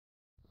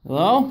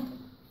Hello?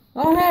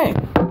 Oh, hey!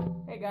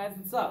 Hey guys,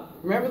 what's up?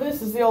 Remember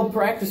this is the old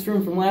practice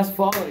room from last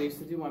fall that I used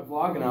to do my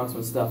vlog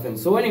announcement stuff in.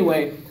 So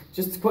anyway,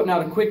 just putting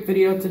out a quick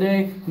video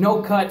today.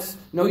 No cuts,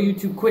 no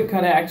YouTube quick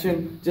cut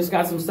action. Just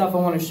got some stuff I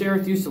want to share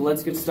with you, so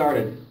let's get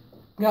started.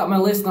 Got my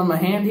list on my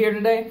hand here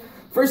today.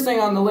 First thing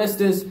on the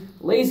list is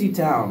Lazy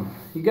Town.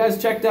 You guys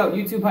checked out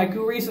YouTube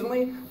Haiku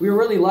recently? We were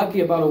really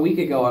lucky about a week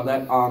ago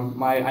that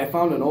I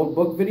found an old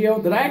book video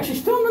that I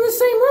actually filmed in the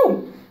same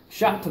room.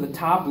 Shot to the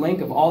top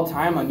link of all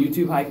time on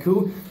YouTube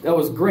Haiku. That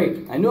was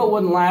great. I knew it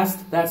wouldn't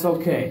last. That's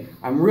okay.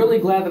 I'm really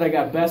glad that I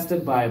got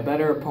bested by a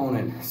better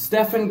opponent.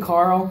 Stefan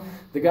Carl,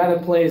 the guy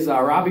that plays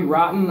Robbie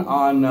Rotten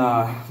on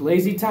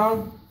Lazy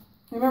Town.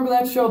 Remember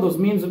that show? Those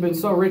memes have been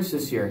so rich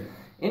this year.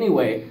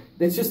 Anyway,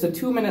 it's just a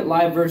 2-minute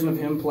live version of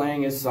him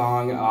playing his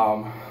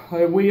song,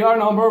 We Are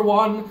Number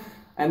One.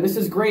 And this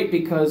is great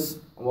because,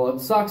 well, it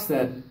sucks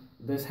that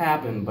this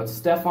happened, but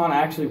Stefan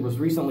actually was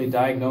recently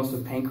diagnosed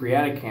with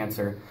pancreatic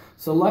cancer.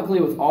 So luckily,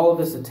 with all of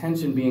this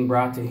attention being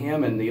brought to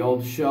him and the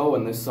old show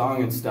and this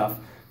song and stuff,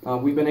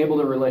 we've been able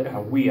to relate. I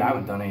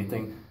haven't done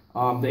anything.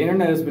 The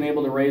internet has been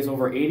able to raise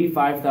over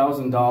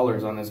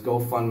 $85,000 on his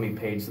GoFundMe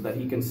page so that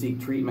he can seek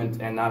treatment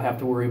and not have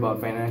to worry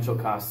about financial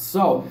costs.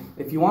 So,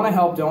 if you want to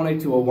help donate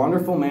to a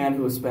wonderful man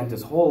who has spent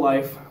his whole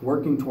life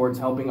working towards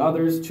helping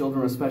others,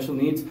 children with special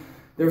needs,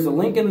 there's a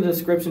link in the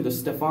description to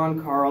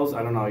Stefan Carl's,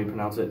 I don't know how you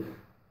pronounce it,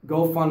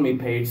 GoFundMe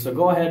page. So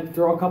go ahead,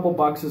 throw a couple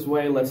bucks his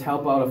way. Let's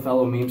help out a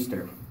fellow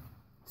memester.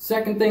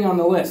 Second thing on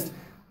the list,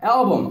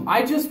 album.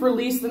 I just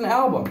released an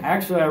album.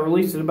 Actually, I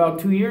released it about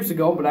 2 years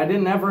ago, but I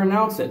didn't ever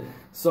announce it.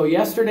 So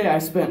yesterday I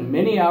spent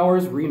many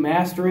hours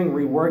remastering,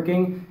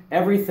 reworking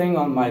everything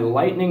on my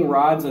Lightning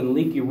Rods and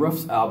Leaky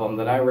Roofs album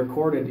that I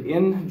recorded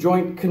in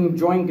joint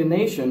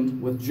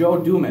conjoination with Joe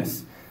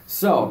Dumas.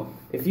 So,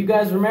 if you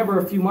guys remember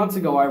a few months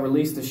ago I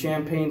released the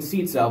Champagne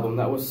Seats album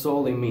that was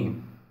solely me.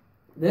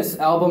 This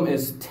album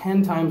is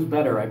 10 times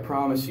better, I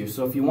promise you.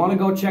 So if you want to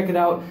go check it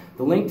out,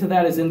 the link to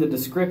that is in the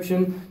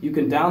description. You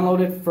can download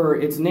it for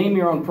its name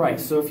your own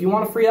price. So if you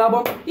want a free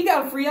album, you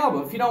got a free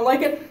album. If you don't like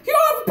it, you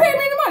don't have to pay me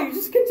any money.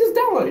 You can just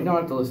download it. You don't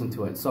have to listen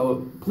to it.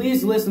 So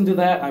please listen to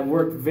that. I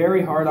worked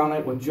very hard on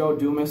it with Joe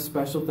Dumas.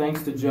 Special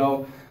thanks to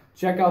Joe.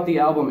 Check out the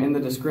album in the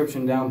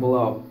description down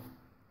below.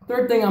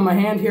 Third thing on my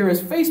hand here is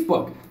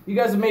Facebook. You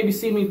guys have maybe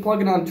seen me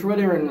plugging on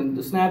Twitter and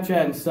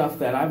Snapchat and stuff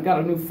that I've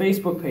got a new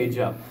Facebook page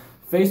up.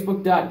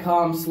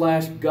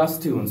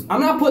 Facebook.com/GusTunes.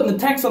 I'm not putting the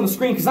text on the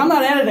screen because I'm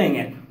not editing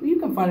it. But you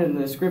can find it in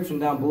the description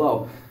down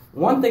below.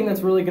 One thing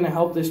that's really going to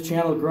help this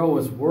channel grow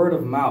is word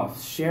of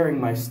mouth,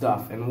 sharing my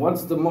stuff. And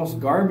what's the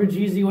most garbage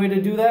easy way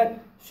to do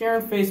that?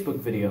 Sharing Facebook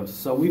videos.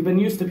 So we've been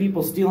used to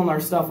people stealing our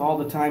stuff all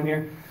the time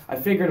here. I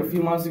figured a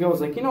few months ago, I was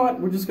like, you know what,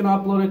 we're just going to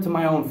upload it to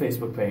my own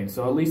Facebook page.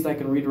 So at least I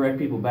can redirect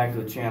people back to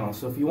the channel.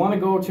 So if you want to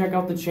go check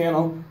out the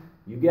channel,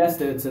 you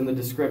guessed it, it's in the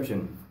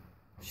description.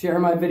 Share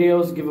my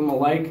videos, give them a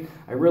like.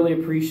 I really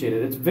appreciate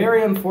it. It's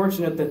very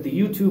unfortunate that the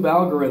YouTube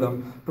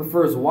algorithm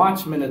prefers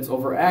watch minutes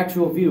over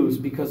actual views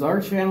because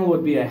our channel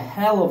would be a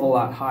hell of a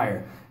lot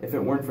higher if it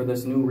weren't for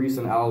this new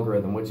recent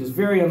algorithm, which is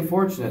very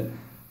unfortunate.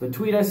 The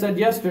tweet I said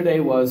yesterday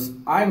was,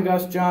 I'm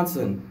Gus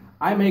Johnson.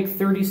 I make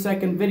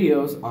 30-second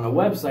videos on a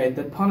website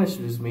that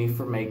punishes me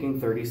for making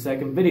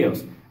 30-second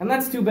videos. And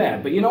that's too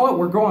bad. But you know what?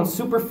 We're growing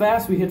super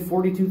fast. We hit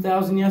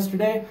 42,000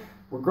 yesterday.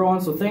 We're growing,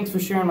 so thanks for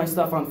sharing my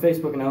stuff on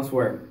Facebook and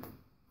elsewhere.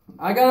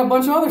 I got a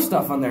bunch of other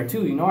stuff on there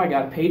too. You know, I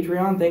got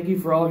Patreon. Thank you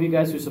for all of you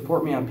guys who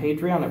support me on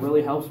Patreon. It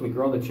really helps me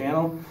grow the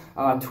channel.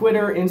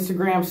 Twitter,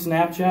 Instagram,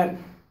 Snapchat.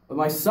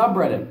 My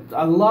subreddit.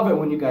 I love it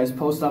when you guys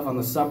post stuff on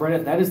the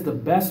subreddit. That is the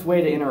best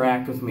way to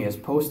interact with me, is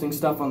posting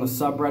stuff on the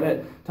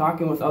subreddit,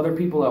 talking with other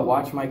people that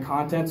watch my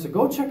content. So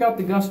go check out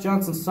the Gus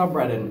Johnson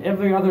subreddit and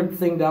every other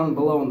thing down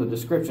below in the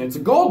description. It's a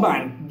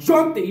goldmine,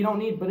 junk that you don't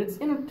need, but it's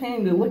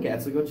entertaining to look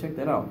at, so go check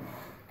that out.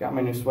 Got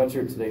my new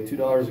sweatshirt today,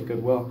 $2 at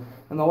Goodwill.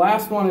 And the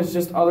last one is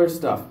just other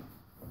stuff.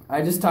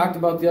 I just talked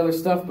about the other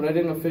stuff, but I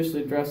didn't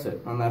officially address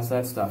it, and that's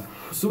that stuff.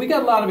 So we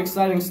got a lot of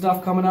exciting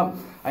stuff coming up.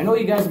 I know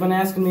you guys have been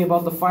asking me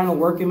about the final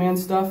Working Man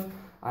stuff.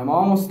 I'm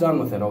almost done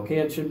with it, okay?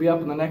 It should be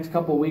up in the next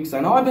couple weeks. I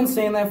know I've been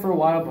saying that for a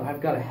while, but I've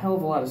got a hell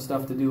of a lot of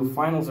stuff to do.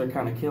 Finals are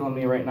kind of killing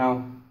me right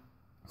now.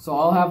 So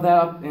I'll have that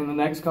up in the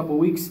next couple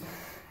weeks.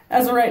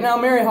 As of right now,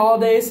 Merry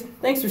Holidays.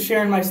 Thanks for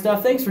sharing my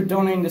stuff. Thanks for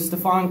donating to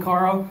Stefan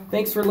Carl.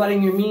 Thanks for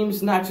letting your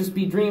memes not just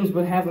be dreams,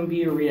 but have them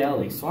be a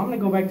reality. So I'm going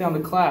to go back down to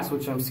class,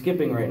 which I'm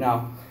skipping right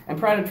now, and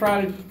probably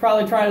try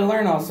to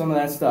learn all some of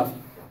that stuff.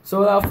 So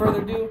without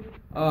further ado,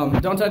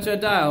 don't touch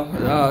that dial.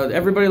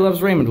 Everybody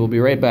Loves Raymond. We'll be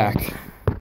right back.